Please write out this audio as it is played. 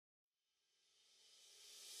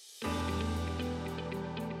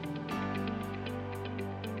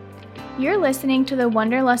You're listening to the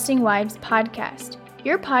Wanderlusting Wives podcast,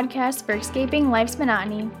 your podcast for escaping life's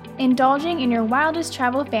monotony, indulging in your wildest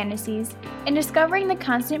travel fantasies, and discovering the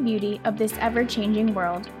constant beauty of this ever-changing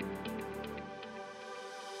world.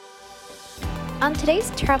 On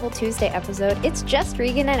today's Travel Tuesday episode, it's just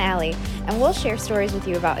Regan and Allie, and we'll share stories with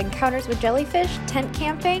you about encounters with jellyfish, tent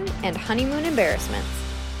camping, and honeymoon embarrassments.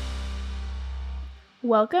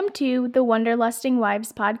 Welcome to the Wanderlusting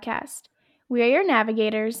Wives podcast. We are your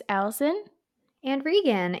navigators, Allison and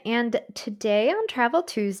Regan, and today on Travel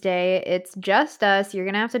Tuesday, it's just us. You're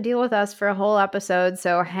going to have to deal with us for a whole episode,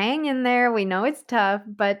 so hang in there. We know it's tough,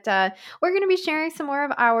 but we're going to be sharing some more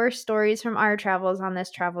of our stories from our travels on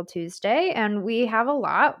this Travel Tuesday, and we have a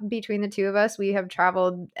lot between the two of us. We have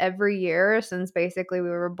traveled every year since basically we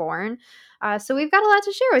were born. So we've got a lot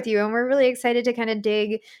to share with you, and we're really excited to kind of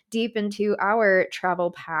dig deep into our travel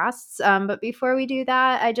pasts. But before we do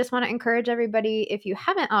that, I just want to encourage everybody, if you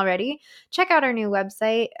haven't already, check out our new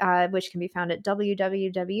website, which can be found at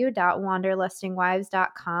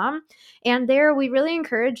www.wanderlustingwives.com. And there, we really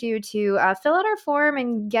encourage you to fill out our form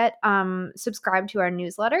and get subscribed to our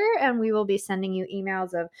newsletter, and we will be sending you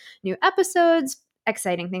emails of new episodes,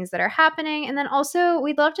 exciting things that are happening. And then also,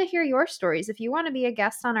 we'd love to hear your stories. If you want to be a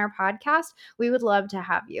guest on our podcast, we would love to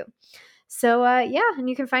have you. So and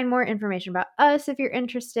you can find more information about us if you're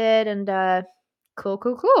interested, and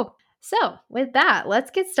cool. So with that,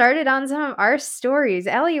 let's get started on some of our stories.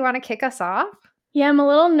 Ellie, you want to kick us off? Yeah, I'm a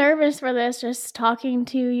little nervous for this, just talking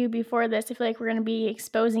to you before this. I feel like we're going to be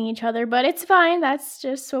exposing each other, but it's fine. That's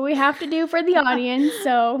just what we have to do for the audience,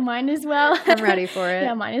 so might as well. I'm ready for it.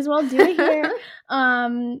 Yeah, might as well do it here.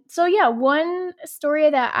 One story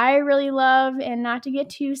that I really love, and not to get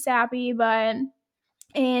too sappy, but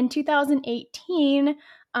in 2018,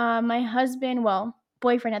 my husband,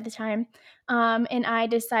 boyfriend at the time, and I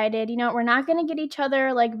decided, we're not going to get each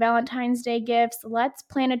other like Valentine's Day gifts. Let's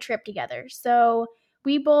plan a trip together. So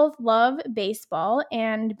we both love baseball,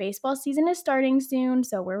 and baseball season is starting soon,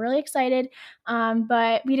 so we're really excited.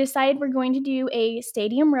 But we decided we're going to do a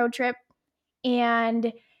stadium road trip,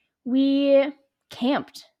 and we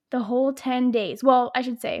camped the whole 10 days. Well, I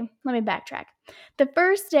should say, let me backtrack. The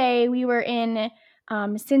first day we were in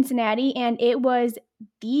Cincinnati, and it was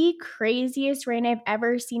the craziest rain I've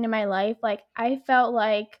ever seen in my life. Like, I felt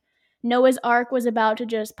like Noah's Ark was about to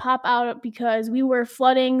just pop out because we were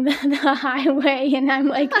flooding the highway, and I'm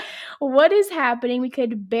like, what is happening? We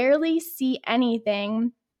could barely see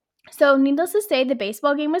anything. So needless to say, the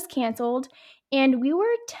baseball game was canceled, and we were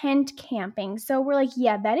tent camping. So we're like,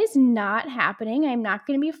 yeah, that is not happening. I'm not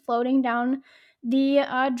going to be floating down the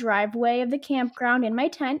driveway of the campground in my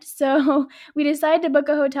tent. So we decided to book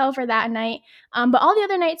a hotel for that night. But all the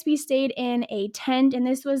other nights we stayed in a tent, and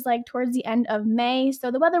this was like towards the end of May. So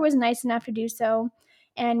the weather was nice enough to do so.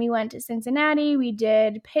 And we went to Cincinnati. We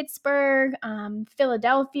did Pittsburgh,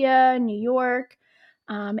 Philadelphia, New York.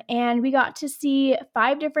 And we got to see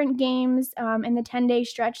 5 different games in the 10-day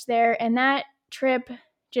stretch there. And that trip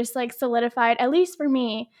just like solidified, at least for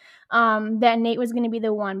me, that Nate was going to be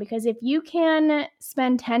the one. Because if you can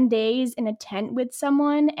spend 10 days in a tent with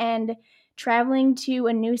someone and traveling to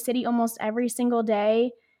a new city almost every single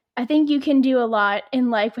day, I think you can do a lot in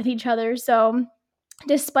life with each other. So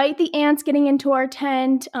despite the ants getting into our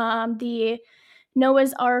tent, the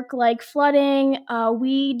Noah's Ark like flooding,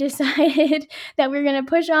 we decided that we were going to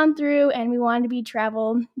push on through, and we wanted to be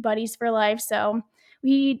travel buddies for life. So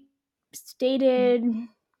we dated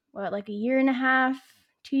like a year and a half,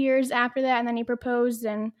 2 years after that, and then he proposed,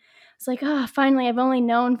 and it's like, finally, I've only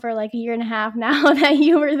known for like a year and a half now that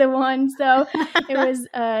you were the one. So it was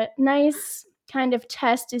a nice kind of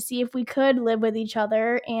test to see if we could live with each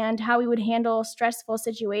other and how we would handle stressful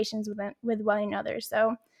situations with one another.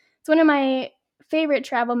 So it's one of my favorite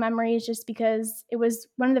travel memories, just because it was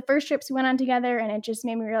one of the first trips we went on together, and it just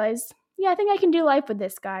made me realize, I think I can do life with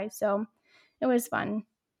this guy. So it was fun.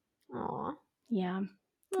 Aw. Yeah.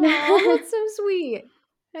 Aw, that's so sweet.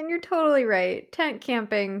 And you're totally right. Tent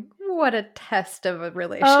camping, what a test of a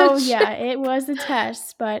relationship. Oh, yeah, it was a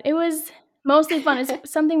test, but it was mostly fun. It's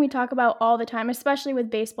something we talk about all the time, especially with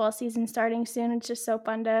baseball season starting soon. It's just so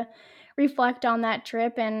fun to reflect on that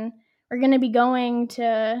trip, and we're going to be going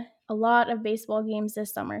to a lot of baseball games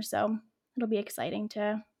this summer, so it'll be exciting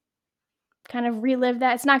to kind of relive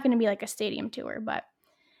that. It's not going to be like a stadium tour, but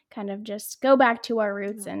kind of just go back to our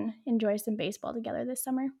roots and enjoy some baseball together this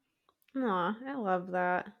summer. Aw, I love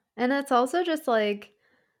that. And it's also just like,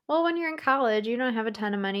 well, when you're in college, you don't have a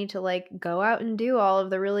ton of money to like go out and do all of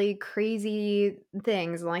the really crazy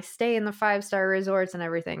things and like stay in the 5-star resorts and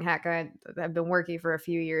everything. Heck, I've been working for a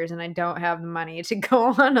few years and I don't have the money to go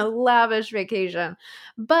on a lavish vacation.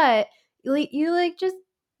 But you like just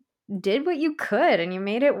did what you could and you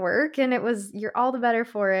made it work, and you're all the better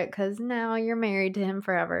for it because now you're married to him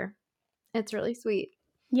forever. It's really sweet.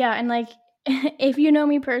 Yeah, and like if you know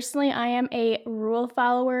me personally, I am a rule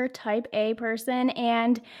follower, type A person,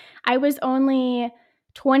 and I was only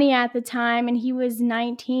 20 at the time and he was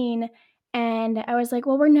 19, and I was like,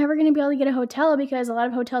 "Well, we're never going to be able to get a hotel because a lot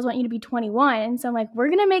of hotels want you to be 21." And so I'm like, "We're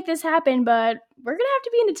going to make this happen, but we're going to have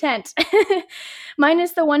to be in a tent."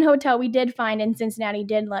 Minus the one hotel we did find in Cincinnati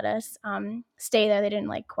did let us stay there. They didn't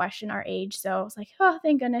like question our age, so I was like, "Oh,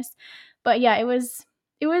 thank goodness." But yeah, it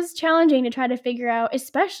was challenging to try to figure out,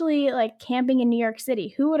 especially like camping in New York City.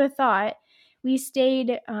 Who would have thought? We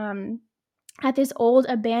stayed at this old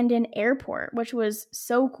abandoned airport, which was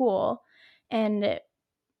so cool, and it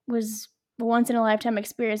was a once in a lifetime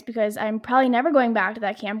experience because I'm probably never going back to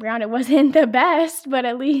that campground. It wasn't the best, but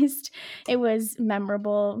at least it was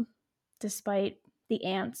memorable despite the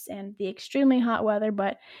ants and the extremely hot weather,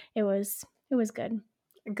 but it was good.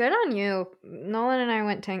 Good on you. Nolan and I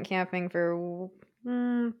went tent camping for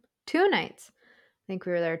 2 nights. I think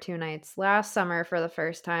we were there 2 nights last summer for the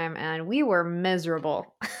first time, and we were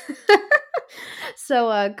miserable.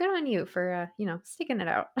 So good on you for sticking it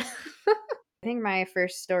out. I think my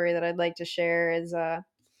first story that I'd like to share is an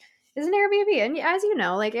Airbnb. And as you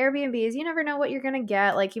know, like Airbnbs, you never know what you're gonna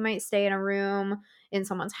get. Like you might stay in a room in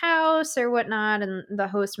someone's house or whatnot, and the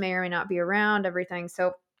host may or may not be around, everything.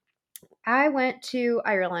 So I went to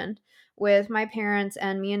Ireland with my parents,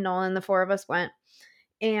 and me and Nolan, the four of us went,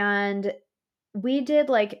 and we did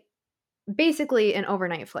like basically an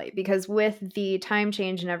overnight flight because with the time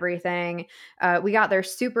change and everything, we got there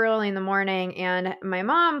super early in the morning, and my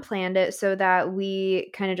mom planned it so that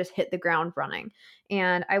we kind of just hit the ground running.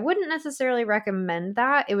 And I wouldn't necessarily recommend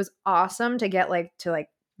that. It was awesome to get like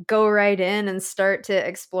go right in and start to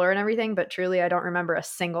explore and everything, but truly I don't remember a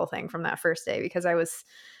single thing from that first day because I was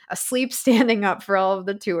asleep standing up for all of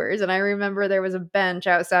the tours. And I remember there was a bench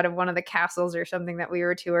outside of one of the castles or something that we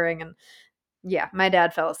were touring, and yeah, my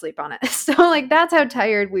dad fell asleep on it. So like that's how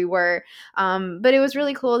tired we were. But it was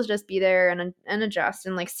really cool to just be there and adjust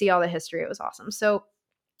and like see all the history. It was awesome. So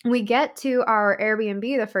we get to our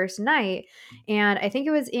Airbnb the first night, and I think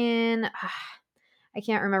it was in I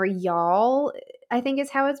can't remember, y'all, I think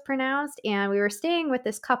is how it's pronounced. And we were staying with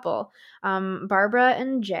this couple, Barbara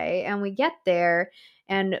and Jay, and we get there,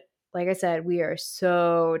 and like I said, we are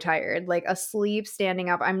so tired, like asleep, standing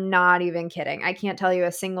up. I'm not even kidding. I can't tell you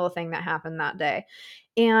a single thing that happened that day.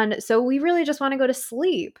 And so we really just want to go to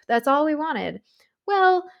sleep. That's all we wanted.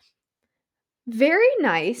 Well, very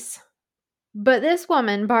nice. But this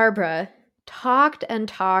woman, Barbara, talked and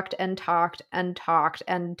talked and talked and talked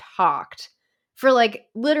and talked for like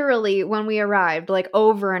literally when we arrived, like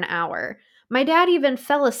over an hour. My dad even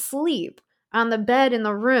fell asleep on the bed in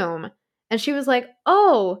the room. And she was like,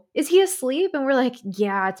 "Oh, is he asleep?" And we're like,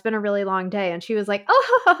 "Yeah, it's been a really long day." And she was like,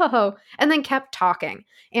 "Oh," and then kept talking.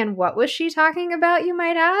 And what was she talking about, you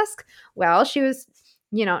might ask? Well, she was,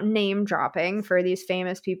 name dropping for these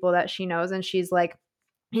famous people that she knows. And she's like,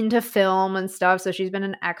 into film and stuff. So she's been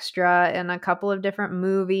an extra in a couple of different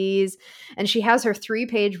movies, and she has her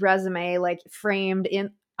 3-page resume like framed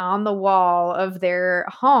in on the wall of their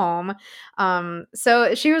home.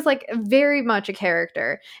 So she was like very much a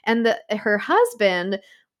character. And her husband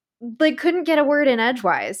like couldn't get a word in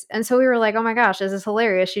edgewise. And so we were like, "Oh my gosh, this is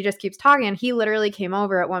hilarious. She just keeps talking." And he literally came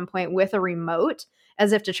over at one point with a remote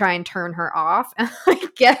as if to try and turn her off and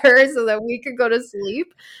like get her so that we could go to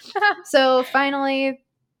sleep. So finally,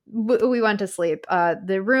 we went to sleep.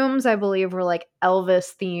 The rooms, I believe, were like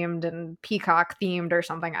Elvis themed and peacock themed or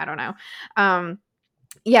something. I don't know.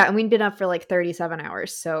 Yeah, and we'd been up for like 37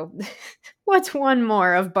 hours. So what's one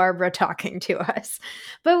more of Barbara talking to us?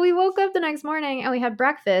 But we woke up the next morning and we had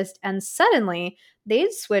breakfast, and suddenly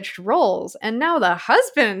they'd switched roles. And now the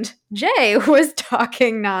husband, Jay, was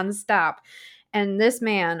talking nonstop. And this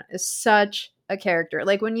man is such a character.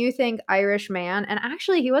 Like when you think Irish man, and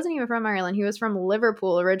actually he wasn't even from Ireland, he was from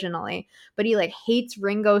Liverpool originally, but he like hates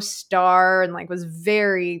Ringo Starr and like was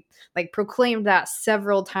very like proclaimed that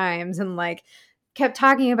several times, and like kept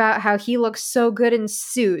talking about how he looks so good in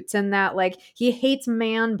suits and that like he hates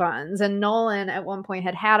man buns. And Nolan at one point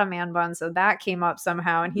had a man bun, so that came up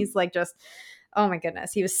somehow, and he's like just, oh my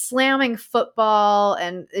goodness, he was slamming football,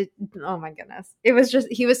 and oh my goodness, it was just,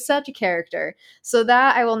 he was such a character. So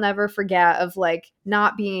that I will never forget, of like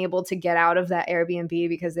not being able to get out of that Airbnb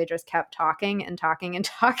because they just kept talking and talking and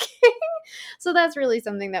talking. So that's really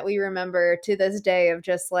something that we remember to this day, of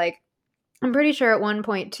just like, I'm pretty sure at one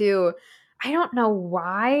point too, I don't know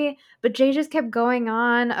why, but Jay just kept going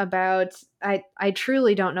on about I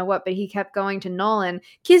truly don't know what, but he kept going to Nolan,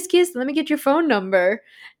 kiss, kiss, let me get your phone number,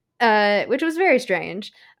 which was very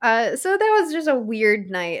strange. So that was just a weird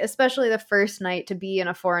night, especially the first night to be in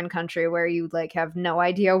a foreign country where you like have no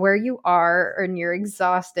idea where you are and you're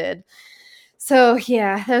exhausted. So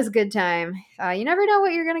yeah, that was a good time. You never know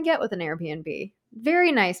what you're gonna get with an Airbnb.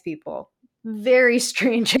 Very nice people. Very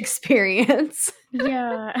strange experience.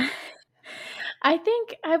 Yeah. I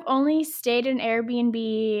think I've only stayed in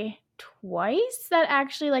Airbnb twice that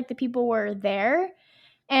actually like the people were there,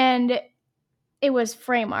 and it was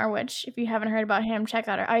Framar, which if you haven't heard about him, check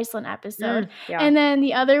out our Iceland episode. Yeah. And then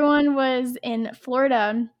the other one was in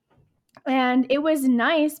Florida, and it was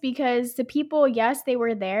nice because the people, yes, they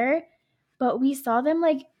were there, but we saw them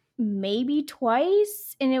like maybe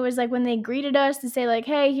twice, and it was like when they greeted us to say like,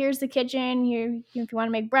 "Hey, here's the kitchen. Here, if you want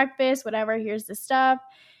to make breakfast, whatever, here's the stuff."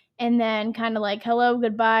 And then kind of like hello,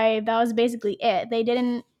 goodbye. That was basically it. They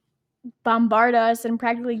didn't bombard us and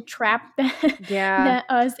practically trap Yeah,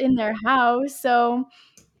 us in their house. So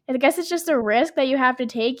I guess it's just a risk that you have to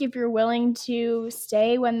take if you're willing to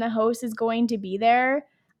stay when the host is going to be there.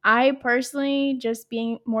 I personally, just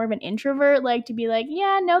being more of an introvert, like to be like,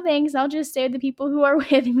 yeah, no thanks. I'll just stay with the people who are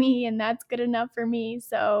with me, and that's good enough for me.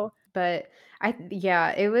 So, but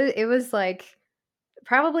yeah, it was like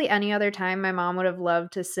probably any other time my mom would have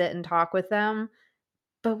loved to sit and talk with them,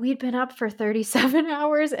 but we'd been up for 37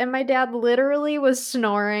 hours and my dad literally was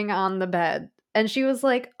snoring on the bed. And she was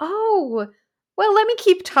like, "Oh, well, let me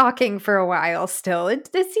keep talking for a while still. It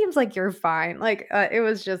seems like you're fine." Like it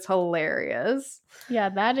was just hilarious. yeah,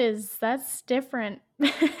 that's different.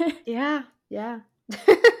 Yeah, yeah.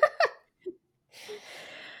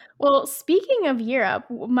 Well, speaking of Europe,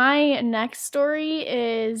 my next story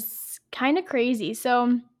is kind of crazy.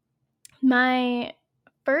 So, my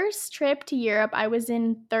first trip to Europe, I was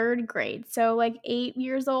in 3rd grade, so like 8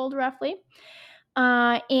 years old roughly.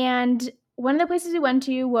 And one of the places we went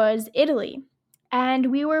to was Italy.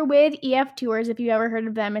 And we were with EF Tours, if you ever heard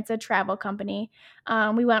of them. It's a travel company.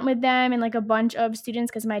 We went with them and like a bunch of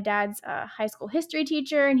students because my dad's a high school history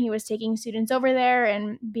teacher and he was taking students over there.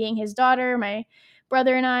 And being his daughter, my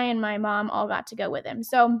brother and I and my mom all got to go with him.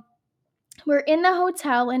 So we're in the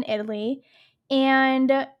hotel in Italy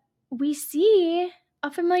and we see a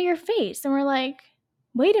familiar face and we're like,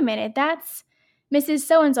 wait a minute, that's Mrs.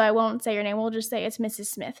 So and so. I won't say her name. We'll just say it's Mrs.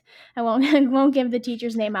 Smith. I won't I won't give the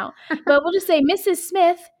teacher's name out. But we'll just say Mrs.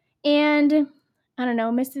 Smith and I don't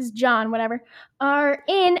know, Mrs. John, whatever, are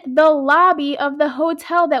in the lobby of the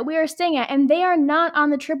hotel that we are staying at and they are not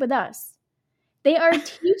on the trip with us. They are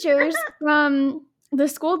teachers from the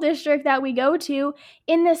school district that we go to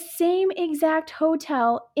in the same exact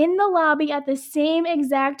hotel, in the lobby at the same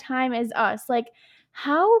exact time as us. Like,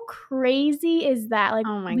 how crazy is that? Like,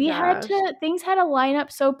 Oh my we had gosh. to, things had to line up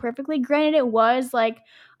so perfectly. Granted, it was like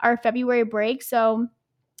our February break. So,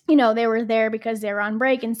 they were there because they were on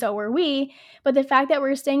break and so were we. But the fact that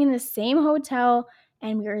we're staying in the same hotel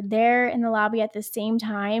and we were there in the lobby at the same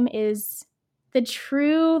time is the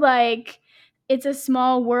true, like, it's a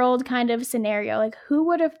small world kind of scenario. Like, who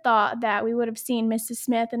would have thought that we would have seen Mrs.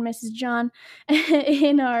 Smith and Mrs. John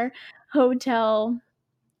in our hotel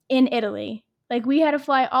in Italy? Like, we had to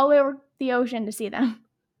fly all the way over the ocean to see them.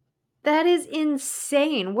 That is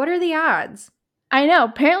insane. What are the odds? I know,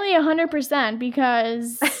 apparently 100%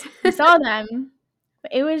 because we saw them.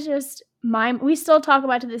 But it was just we still talk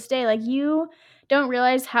about it to this day. Like, you don't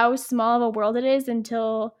realize how small of a world it is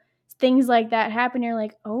until things like that happen. You're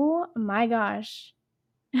like, "Oh my gosh."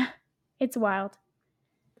 It's wild.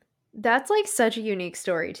 That's like such a unique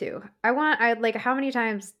story too. I like how many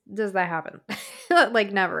times does that happen?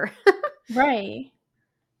 Like never. Right.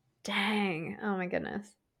 Dang. Oh my goodness.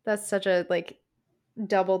 That's such a like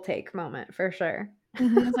double take moment for sure.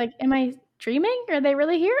 Mhm. It's like, "Am I dreaming? Are they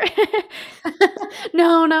really here?"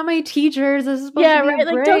 No, not my teachers. This is supposed to Yeah, be a right,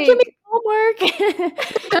 like, "Don't give me break. homework."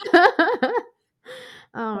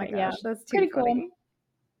 Oh my But yeah, gosh, that's too pretty cool. funny.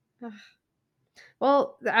 Ugh.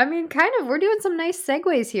 Well, I mean, kind of, we're doing some nice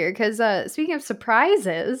segues here because speaking of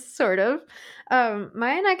surprises, sort of,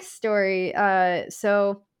 my next story.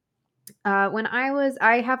 When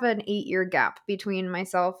I have an 8 year gap between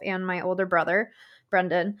myself and my older brother,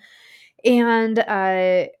 Brendan. And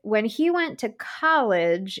when he went to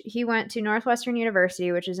college, he went to Northwestern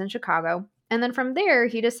University, which is in Chicago. And then from there,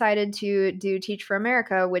 he decided to do Teach for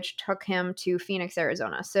America, which took him to Phoenix,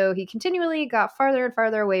 Arizona. So he continually got farther and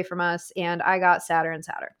farther away from us, and I got sadder and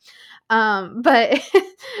sadder. But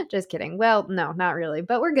just kidding. Well, no, not really,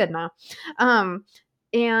 but we're good now. And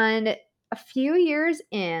a few years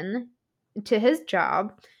in to his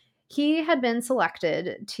job, he had been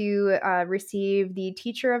selected to receive the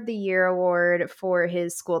Teacher of the Year award for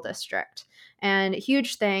his school district. And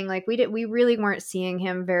huge thing, like we really weren't seeing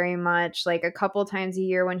him very much, like a couple times a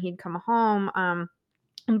year when he'd come home.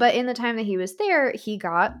 But in the time that he was there, he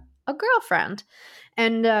got a girlfriend,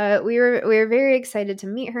 and we were very excited to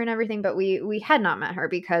meet her and everything. But we had not met her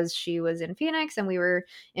because she was in Phoenix and we were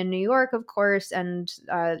in New York, of course. And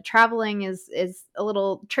traveling is a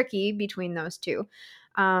little tricky between those two.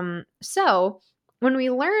 So when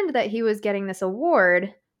we learned that he was getting this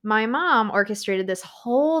award, my mom orchestrated this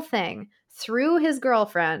whole thing through his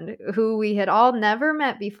girlfriend, who we had all never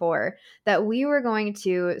met before, that we were going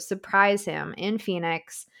to surprise him in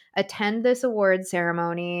Phoenix, attend this award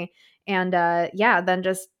ceremony, and yeah, then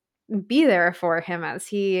just be there for him as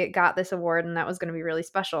he got this award, and that was going to be really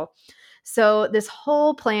special. So this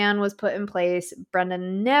whole plan was put in place.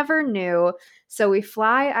 Brendan never knew. So we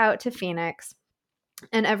fly out to Phoenix.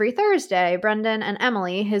 And every Thursday, Brendan and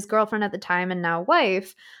Emily, his girlfriend at the time and now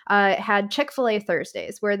wife, had Chick-fil-A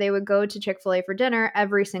Thursdays, where they would go to Chick-fil-A for dinner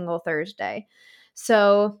every single Thursday.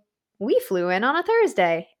 So we flew in on a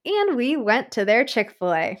Thursday and we went to their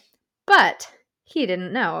Chick-fil-A. But he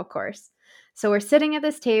didn't know, of course. So we're sitting at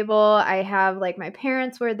this table. I have like my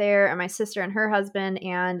parents were there, and my sister and her husband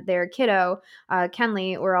and their kiddo,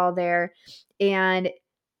 Kenley, were all there. And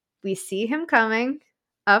we see him coming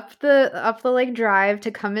up the like drive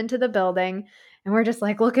to come into the building, and we're just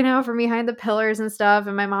like looking out from behind the pillars and stuff.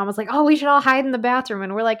 And my mom was like, "Oh, we should all hide in the bathroom,"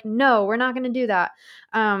 and we're like, "No, we're not going to do that."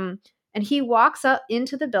 And he walks up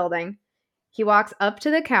into the building. He walks up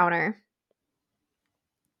to the counter,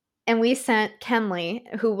 and we sent Kenley,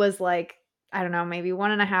 who was like, I don't know, maybe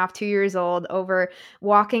 1.5, 2 years old,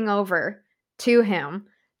 walking over to him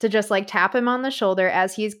to just like tap him on the shoulder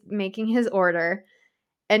as he's making his order.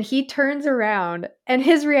 And he turns around, and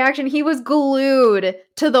his reaction, he was glued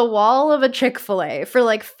to the wall of a Chick-fil-A for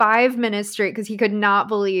like 5 minutes straight because he could not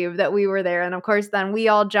believe that we were there. And of course, then we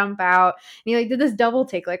all jump out, and he like did this double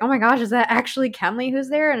take, like, oh my gosh, is that actually Kenley who's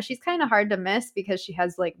there? And she's kind of hard to miss because she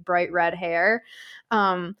has like bright red hair.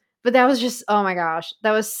 But that was just, oh my gosh,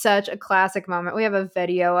 that was such a classic moment. We have a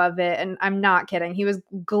video of it, and I'm not kidding. He was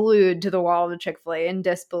glued to the wall of the Chick-fil-A in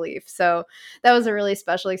disbelief. So that was a really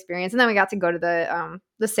special experience. And then we got to go to the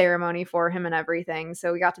ceremony for him and everything.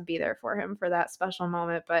 So we got to be there for him for that special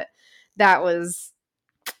moment. But that was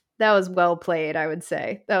well played, I would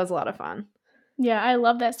say. That was a lot of fun. Yeah, I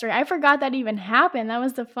love that story. I forgot that even happened. That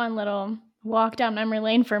was the fun little walk down memory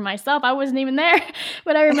lane for myself. I wasn't even there,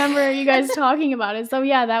 but I remember you guys talking about it. So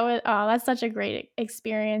yeah, that's such a great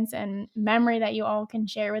experience and memory that you all can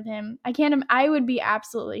share with him. I would be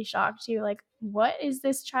absolutely shocked too. Like, what is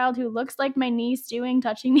this child who looks like my niece doing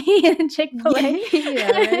touching me in Chick-fil-A? Yeah,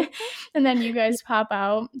 right? And then you guys pop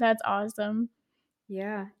out. That's awesome.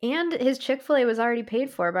 Yeah. And his Chick-fil-A was already paid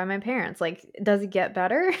for by my parents. Like, does it get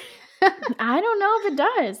better? I don't know if it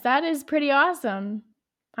does. That is pretty awesome.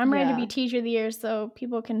 I'm ready to be Yeah. teacher of the year so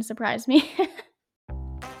people can surprise me.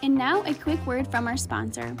 And now a quick word from our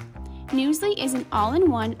sponsor. Newsly is an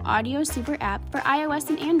all-in-one audio super app for iOS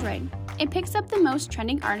and Android. It picks up the most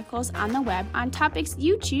trending articles on the web on topics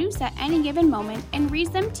you choose at any given moment and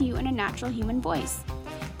reads them to you in a natural human voice.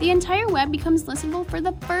 The entire web becomes listenable for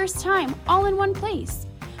the first time, all in one place.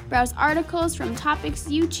 Browse articles from topics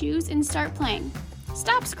you choose and start playing.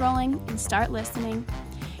 Stop scrolling and start listening.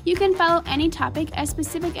 You can follow any topic as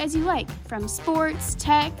specific as you like, from sports,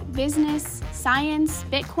 tech, business, science,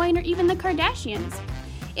 Bitcoin, or even the Kardashians.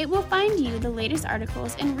 It will find you the latest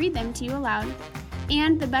articles and read them to you aloud.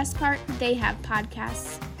 And the best part, they have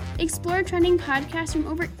podcasts. Explore trending podcasts from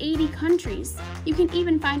over 80 countries. You can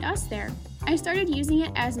even find us there. I started using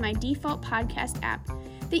it as my default podcast app.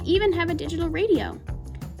 They even have a digital radio.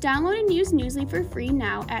 Download and use Newsly for free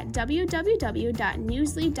now at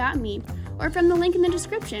www.newsly.me or from the link in the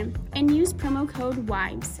description, and use promo code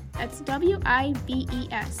WIVES. That's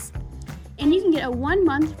WIVES. And you can get a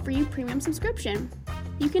 1-month free premium subscription.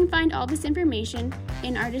 You can find all this information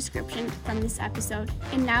in our description from this episode.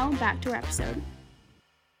 And now back to our episode.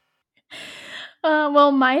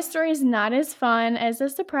 Well, my story is not as fun as a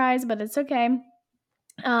surprise, but it's okay.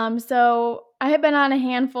 So I have been on a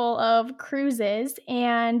handful of cruises,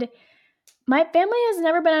 and my family has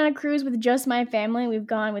never been on a cruise with just my family. We've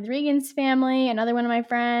gone with Regan's family, another one of my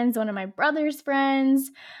friends, one of my brother's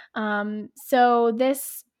friends. So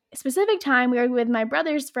this specific time, we were with my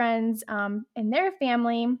brother's friends and their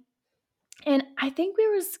family, and I think we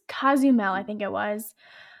was Cozumel, I think it was.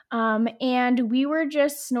 And we were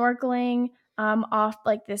just snorkeling off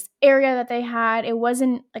like this area that they had. It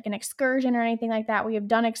wasn't like an excursion or anything like that. We have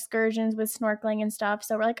done excursions with snorkeling and stuff.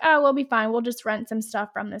 So we're like, oh, we'll be fine. We'll just rent some stuff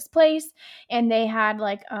from this place. And they had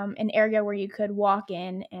like an area where you could walk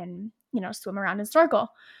in and, swim around and snorkel.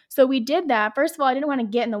 So we did that. First of all, I didn't want to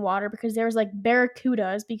get in the water because there was like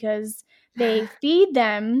barracudas because they feed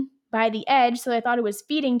them by the edge. So I thought it was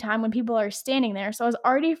feeding time when people are standing there. So I was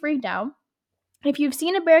already freaked out. If you've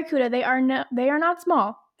seen a barracuda, they are not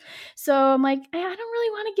small. So I'm like, I don't really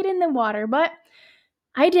want to get in the water, but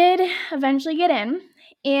I did eventually get in,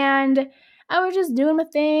 and I was just doing my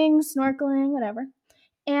thing, snorkeling, whatever.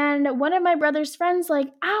 And one of my brother's friends like,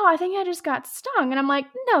 ow, I think I just got stung. And I'm like,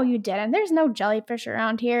 no, you didn't. There's no jellyfish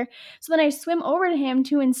around here. So then I swim over to him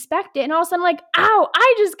to inspect it. And all of a sudden I'm like, ow,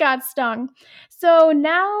 I just got stung. So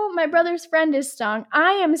now my brother's friend is stung.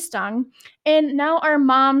 I am stung. And now our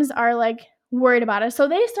moms are like worried about us. So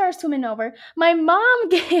they start swimming over. My mom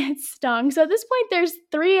gets stung. So at this point, there's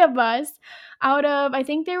 3 of us out of, I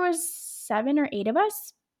think there was 7 or 8 of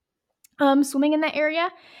us swimming in that area.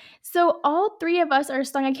 So all 3 of us are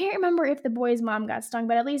stung. I can't remember if the boy's mom got stung,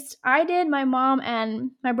 but at least I did. My mom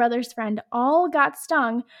and my brother's friend all got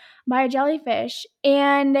stung by a jellyfish.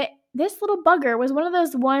 And this little bugger was one of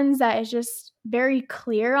those ones that is just very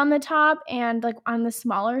clear on the top and like on the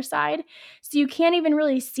smaller side. So you can't even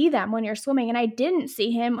really see them when you're swimming. And I didn't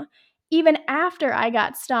see him even after I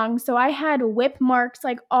got stung. So I had whip marks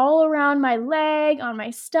like all around my leg, on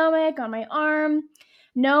my stomach, on my arm.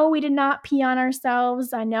 No, we did not pee on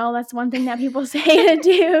ourselves. I know that's one thing that people say to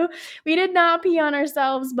do. We did not pee on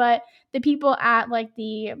ourselves, but the people at like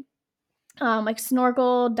the like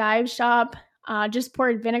snorkel dive shop just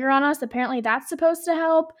poured vinegar on us. Apparently that's supposed to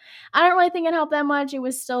help. I don't really think it helped that much. It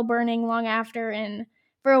was still burning long after, and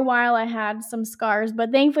for a while I had some scars,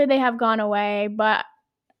 but thankfully they have gone away. But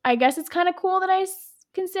I guess it's kind of cool that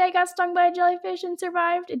can say I got stung by a jellyfish and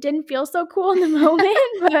survived. It didn't feel so cool in the moment,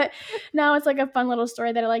 but now it's like a fun little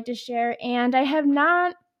story that I like to share. And I have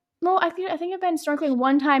not, well, I think I've been snorkeling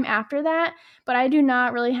one time after that, but I do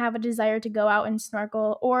not really have a desire to go out and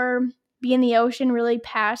snorkel or be in the ocean really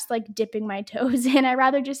past like dipping my toes in. I'd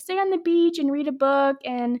rather just stay on the beach and read a book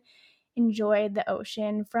and enjoy the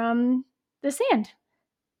ocean from the sand.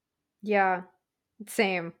 Yeah,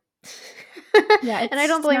 same. Yeah, And I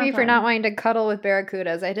don't it's blame not you for not fun. wanting to cuddle with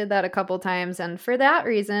barracudas. I did that a couple times, and for that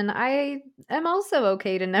reason, I am also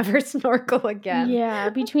okay to never snorkel again. Yeah,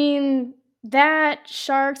 between that,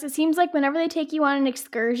 sharks, it seems like whenever they take you on an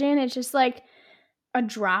excursion, it's just like a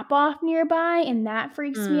drop off nearby, and that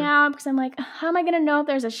freaks me Mm. out because I'm like, how am I gonna know if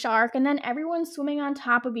there's a shark? And then everyone's swimming on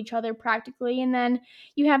top of each other practically, and then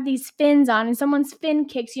you have these fins on, and someone's fin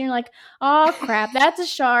kicks you, and you're like, oh crap, that's a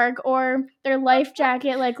shark. Or their life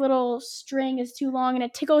jacket, like little string, is too long, and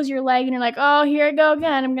it tickles your leg, and you're like, oh, here I go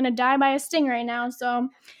again. I'm gonna die by a sting right now. So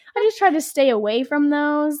I just try to stay away from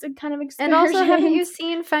those kind of And also, haven't you excursions.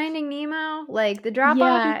 seen Finding Nemo? Like, the drop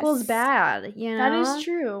off equals Yes, bad, you that is know?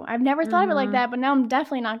 true. I've never thought of it like Mhm. that, but now I'm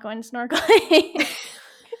definitely not going snorkeling.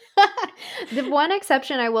 The one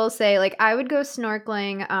exception I will say, like, I would go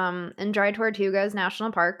snorkeling, in Dry Tortugas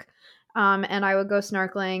National Park, and I would go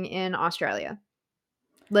snorkeling in Australia.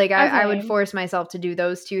 Like, I would Okay. force myself to do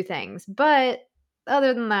those 2 things, but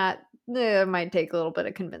other than that, it might take a little bit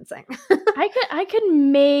of convincing. I could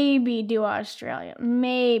maybe do Australia.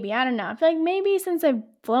 Maybe. I don't know. I feel like maybe since I've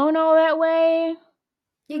flown all that way.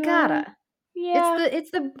 You Uh, gotta. yeah,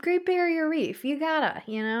 It's the Great Barrier Reef, you gotta,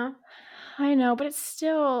 you know? I know, but it's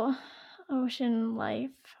still ocean life.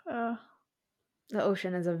 The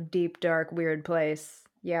ocean is a deep, dark, weird place.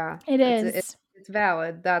 Yeah, It it's is. it's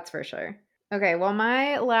valid, that's for sure. Okay, well,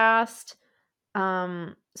 my last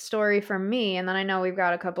story from me, and then I know we've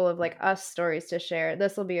got a couple of like us stories to share.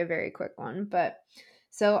 This will be a very quick one, but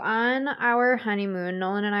so on our honeymoon,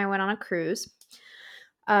 Nolan and I went on a cruise.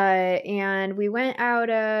 And we went out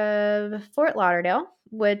of Fort Lauderdale,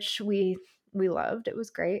 which we loved. It was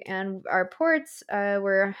great. And our ports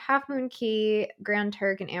were Half Moon Key, Grand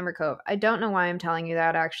Turk, and Amber Cove. I don't know why I'm telling you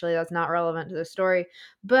that. Actually, that's not relevant to the story.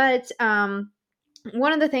 But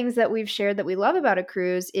one of the things that we've shared that we love about a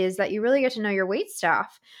cruise is that you really get to know your wait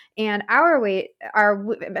staff. And our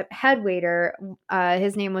head waiter,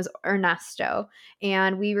 his name was Ernesto,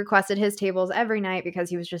 and we requested his tables every night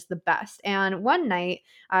because he was just the best. And one night,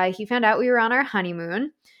 he found out we were on our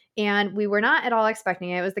honeymoon. And we were not at all expecting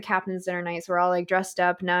it. It was the captain's dinner night, so we're all like dressed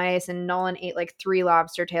up nice. And Nolan ate like 3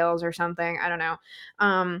 lobster tails or something. I don't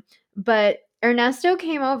know. But Ernesto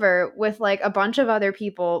came over with like a bunch of other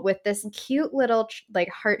people with this cute little like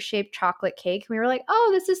heart-shaped chocolate cake. We were like, "Oh,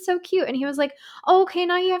 this is so cute." And he was like, "Oh, okay,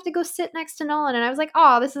 now you have to go sit next to Nolan." And I was like,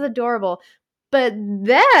 "Oh, this is adorable." But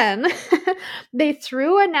then they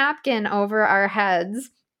threw a napkin over our heads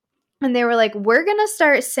and they were like, we're going to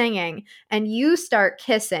start singing and you start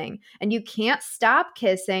kissing and you can't stop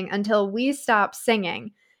kissing until we stop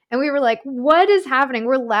singing. And we were like, what is happening?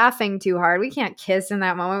 We're laughing too hard. We can't kiss in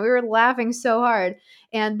that moment. We were laughing so hard.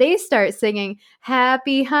 And they start singing,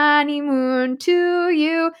 happy honeymoon to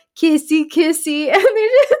you, kissy, kissy. And they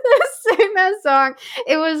just sang that song.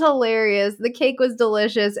 It was hilarious. The cake was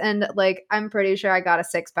delicious. And like, I'm pretty sure I got a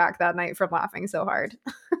 6-pack that night from laughing so hard.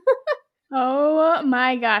 Oh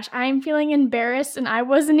my gosh, I'm feeling embarrassed and I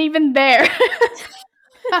wasn't even there.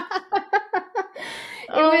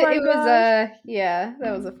 Oh my It was gosh. yeah,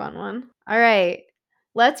 that was a fun one. All right.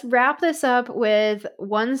 Let's wrap this up with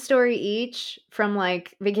one story each from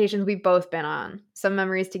like vacations we've both been on. Some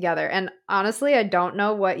memories together. And honestly, I don't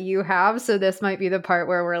know what you have, so this might be the part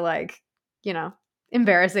where we're like, you know,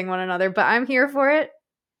 embarrassing one another, but I'm here for it.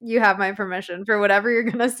 You have my permission for whatever you're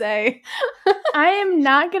going to say. I am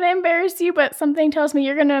not gonna embarrass you, but something tells me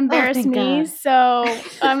you're gonna Oh, embarrass thank me, God. so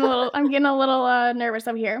I'm getting a little nervous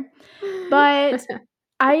up here. But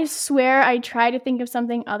I swear I tried to think of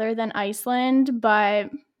something other than Iceland,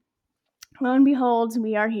 but lo and behold,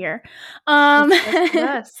 we are here. It's just the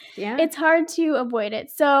best. Yeah. It's hard to avoid it.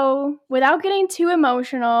 So, without getting too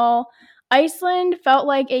emotional, Iceland felt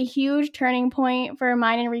like a huge turning point for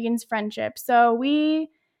mine and Regan's friendship. So, we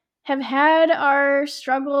have had our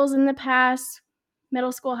struggles in the past,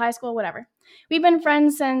 middle school, high school, whatever. We've been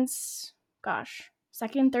friends since, gosh,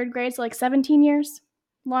 second, third grade, so like 17 years.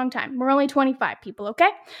 Long time. We're only 25 people, okay?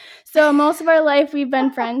 So, most of our life, we've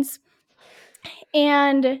been friends.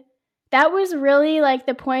 And that was really like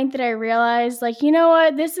the point that I realized, like, you know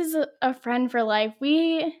what? This is a friend for life.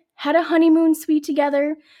 We had a honeymoon suite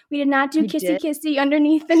together. We did not do We kissy did. kissy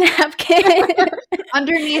underneath the napkin.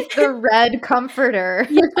 Underneath the red comforter.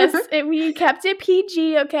 Yes, we kept it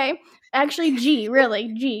PG, okay? Actually, G,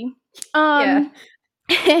 really, G. Yeah.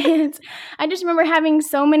 And I just remember having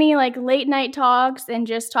so many like late night talks and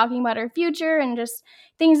just talking about our future and just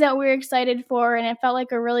things that we are excited for. And it felt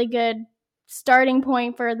like a really good starting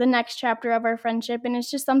point for the next chapter of our friendship. And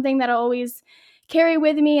it's just something that I'll always carry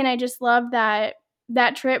with me. And I just love that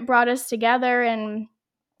that trip brought us together. And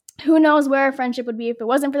who knows where our friendship would be if it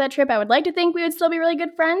wasn't for that trip. I would like to think we would still be really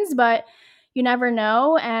good friends, but you never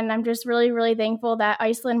know. And I'm just really, really thankful that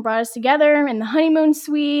Iceland brought us together in the honeymoon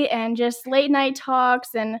suite and just late night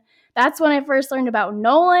talks. And that's when I first learned about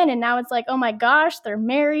Nolan. And now it's like, oh my gosh, they're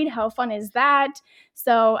married. How fun is that?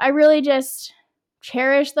 So I really just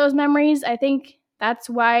cherish those memories. I think that's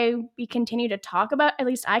why we continue to talk about, at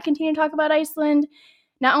least I continue to talk about Iceland.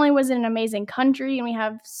 Not only was it an amazing country and we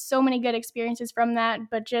have so many good experiences from that,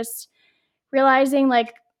 but just realizing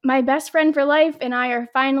like my best friend for life and I are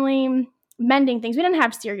finally mending things. We didn't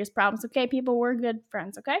have serious problems, okay, people? We're good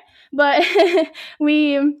friends, okay? But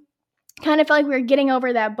we kind of felt like we were getting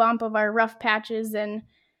over that bump of our rough patches, and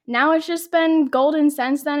now it's just been golden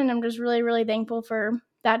since then, and I'm just really, really thankful for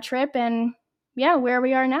that trip and yeah, where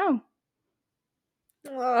we are now.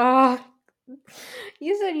 Oh,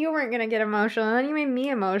 you said you weren't gonna get emotional, and then you made me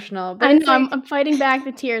emotional. But I know it's I'm, like I'm fighting back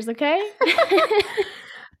the tears, okay?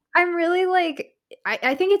 I'm really like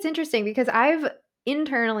I think it's interesting because I've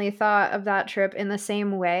internally thought of that trip in the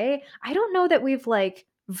same way. I don't know that we've like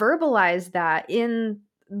verbalized that in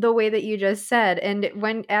the way that you just said. And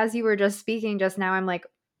when as you were just speaking just now, I'm like,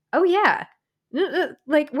 oh yeah.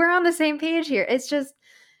 Like we're on the same page here. It's just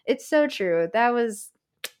it's so true. That was,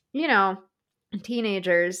 you know,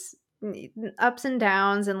 teenagers, ups and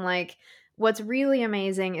downs. And like what's really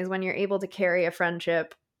amazing is when you're able to carry a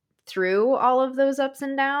friendship through all of those ups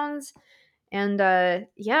and downs. And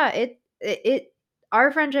yeah, it our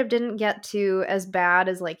friendship didn't get to as bad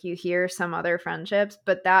as like you hear some other friendships,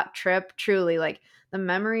 but that trip truly, like the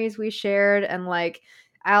memories we shared, and like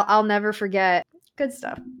I'll never forget. Good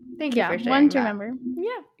stuff. Thank you Yeah, for one sharing to that. remember.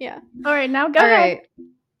 Yeah. Yeah. All right, now go All ahead. right.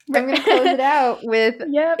 I'm going to close it out with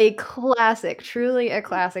Yep. a classic, truly a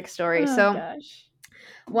classic story. Oh So, gosh.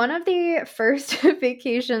 one of the first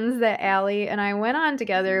vacations that Allie and I went on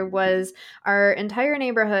together was our entire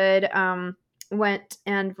neighborhood went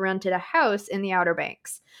and rented a house in the Outer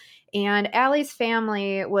Banks. And Allie's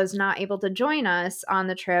family was not able to join us on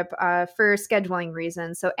the trip for scheduling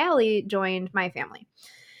reasons. So Allie joined my family.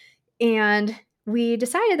 And we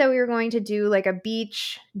decided that we were going to do like a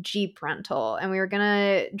beach Jeep rental, and we were going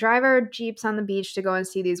to drive our Jeeps on the beach to go and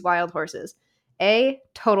see these wild horses. A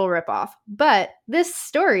total ripoff. But this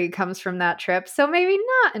story comes from that trip, so maybe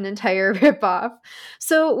not an entire ripoff.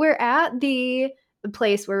 So we're at the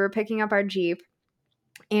place where we're picking up our Jeep,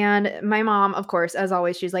 And my mom, of course, as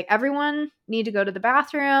always, she's like, everyone need to go to the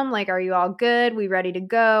bathroom. Like, are you all good? We ready to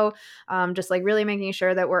go? Just like really making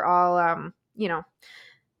sure that we're all,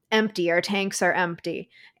 empty. Our tanks are empty.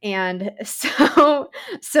 And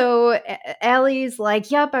so Allie's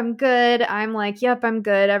like, yep, I'm good. I'm like, yep, I'm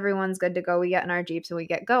good. Everyone's good to go. We get in our Jeeps and we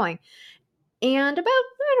get going. And about,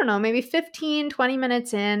 I don't know, maybe 15, 20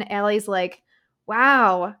 minutes in, Allie's like,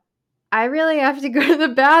 wow, I really have to go to the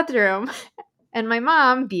bathroom. And my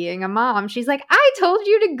mom, being a mom, she's like, I told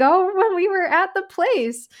you to go when we were at the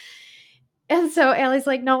place. And so Allie's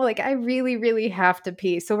like, no, like, I really, really have to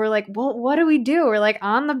pee. So we're like, well, what do we do? We're like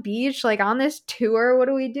on the beach, like on this tour. What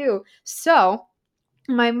do we do? So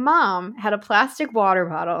my mom had a plastic water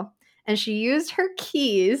bottle and she used her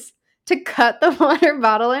keys to cut the water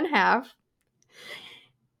bottle in half.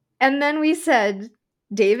 And then we said,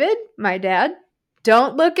 David, my dad,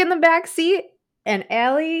 don't look in the back seat. And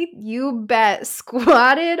Allie, you bet,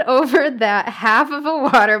 squatted over that half of a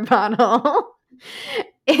water bottle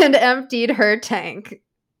and emptied her tank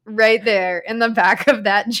right there in the back of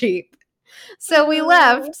that Jeep. So we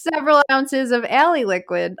left several ounces of Allie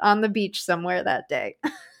liquid on the beach somewhere that day.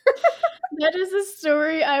 That is a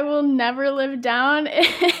story I will never live down.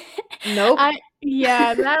 Nope.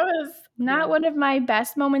 That was not one of my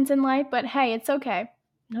best moments in life, but hey, it's okay.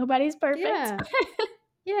 Nobody's perfect.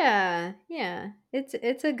 Yeah.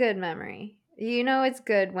 It's a good memory. You know it's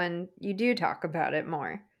good when you do talk about it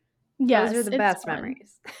more. Yes, those are the best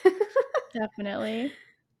memories. Definitely.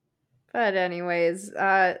 But anyways,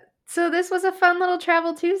 so this was a fun little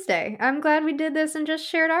Travel Tuesday. I'm glad we did this and just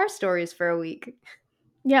shared our stories for a week.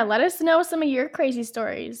 Yeah, let us know some of your crazy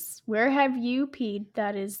stories. Where have you peed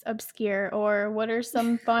that is obscure? Or what are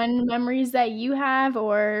some fun memories that you have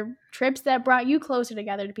or trips that brought you closer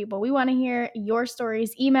together to people? We want to hear your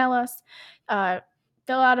stories. Email us,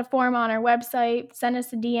 fill out a form on our website, send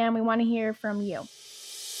us a DM. We want to hear from you.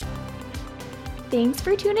 Thanks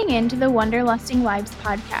for tuning in to the Wanderlusting Lives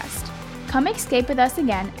podcast. Come escape with us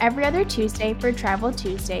again every other Tuesday for Travel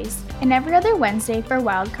Tuesdays and every other Wednesday for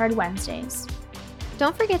Wildcard Wednesdays.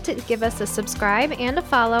 Don't forget to give us a subscribe and a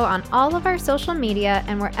follow on all of our social media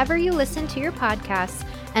and wherever you listen to your podcasts.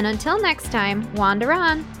 And until next time, wander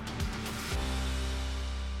on!